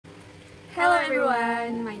Hello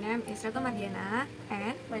everyone, my name is Retno Mardiana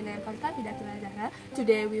and my name is Thalita H Aqila.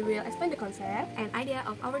 Today we will explain the concept and idea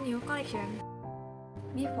of our new collection.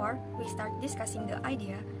 Before we start discussing the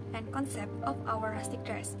idea and concept of our rustic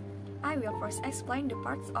dress, I will first explain the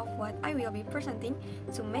parts of what I will be presenting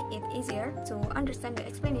to make it easier to understand the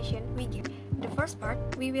explanation we give. The first part,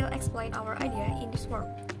 we will explain our idea in this work.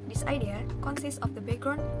 This idea consists of the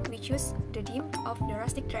background we choose the theme of the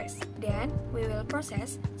rustic dress. Then, we will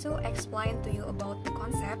process to explain to you about the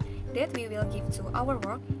concept that we will give to our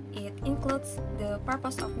work. It includes the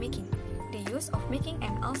purpose of making, the use of making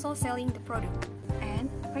and also selling the product. And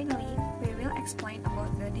finally, we will explain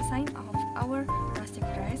about the design of our rustic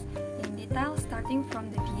dress in detail, starting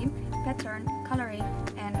from the theme, pattern, coloring,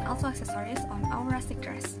 and also accessories on our rustic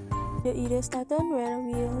dress. The idea started where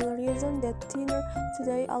we reason that teenagers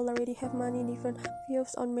today already have many different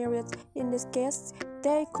views on marriage. In this case,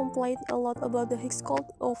 they complain a lot about the hexcult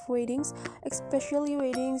of weddings, especially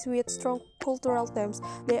weddings with strong cultural themes.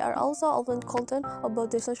 They are also often concerned about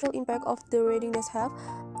the social impact of the wedding they have.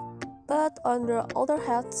 But on the other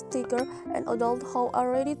hand, teenagers and adults who are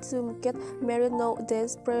ready to get married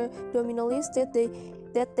nowadays predominantly state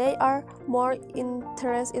that they are more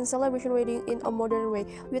interested in celebrating wedding in a modern way,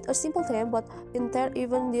 with a simple theme, but instead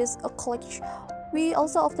even this a collection. We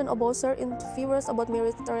also often observe in viewers about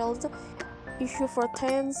marriage related issue for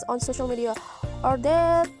trends on social media, or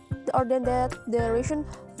that the reason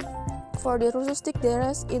for the rustic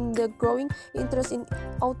dress in the growing interest in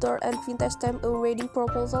outdoor and vintage theme wedding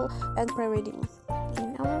proposal and pre-wedding.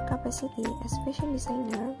 In our capacity as fashion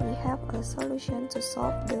designer, we have a solution to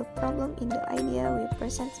solve the problem in the idea we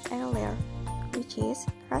presented earlier, which is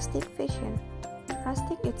rustic fashion.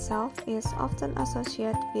 Rustic itself is often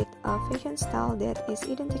associated with a fashion style that is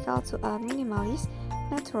identical to a minimalist,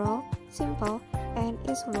 natural, simple, and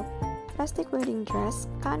easy look. Rustic wedding dress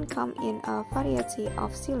can come in a variety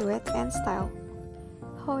of silhouette and style.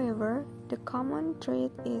 However, the common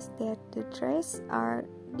trait is that the dresses are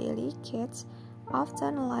delicate,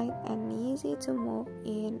 often light and easy to move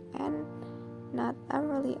in, and not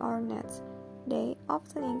overly ornate. They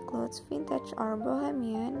often include vintage or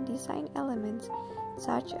bohemian design elements,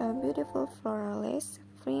 such as beautiful floral lace,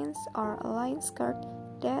 fringe, or a line skirt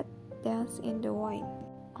that dance in the wind.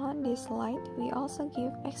 On this slide, we also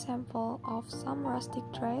give example of some rustic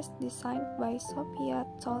dress designed by Sophia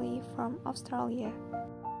Tolley from Australia.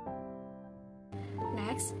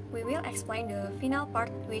 Next, we will explain the final part,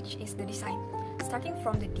 which is the design. Starting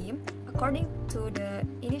from the theme, according to the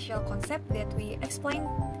initial concept that we explained,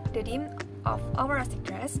 the theme of our rustic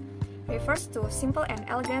dress refers to simple and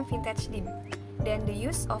elegant vintage theme. Then the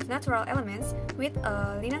use of natural elements with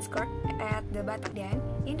a linen skirt at the bottom. Then,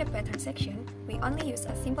 in the pattern section, we only use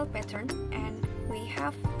a simple pattern, and we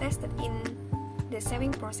have tested in the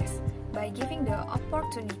sewing process by giving the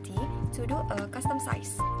opportunity to do a custom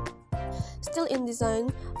size. Still in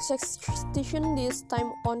design section, this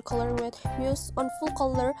time on coloring red, use on full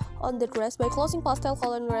color on the dress by closing pastel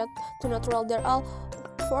coloring red to natural. There are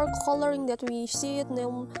 4 coloring that we see,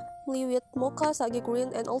 namely with mocha, sage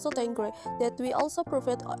green, and also tan gray. That we also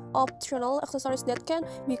provide optional accessories that can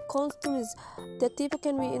be customized. The tip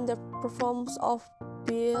can be in the forms of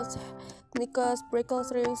beads, necklaces,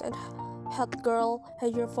 bracelets, rings, and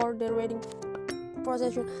headgear for the wedding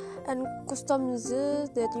procession, and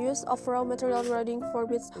customized that use of raw material wedding for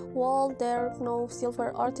beads. While there no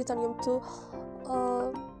silver or titanium to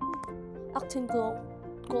acting gold.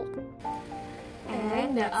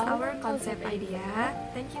 And that's our concept idea.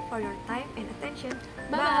 Thank you for your time and attention.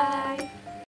 Bye!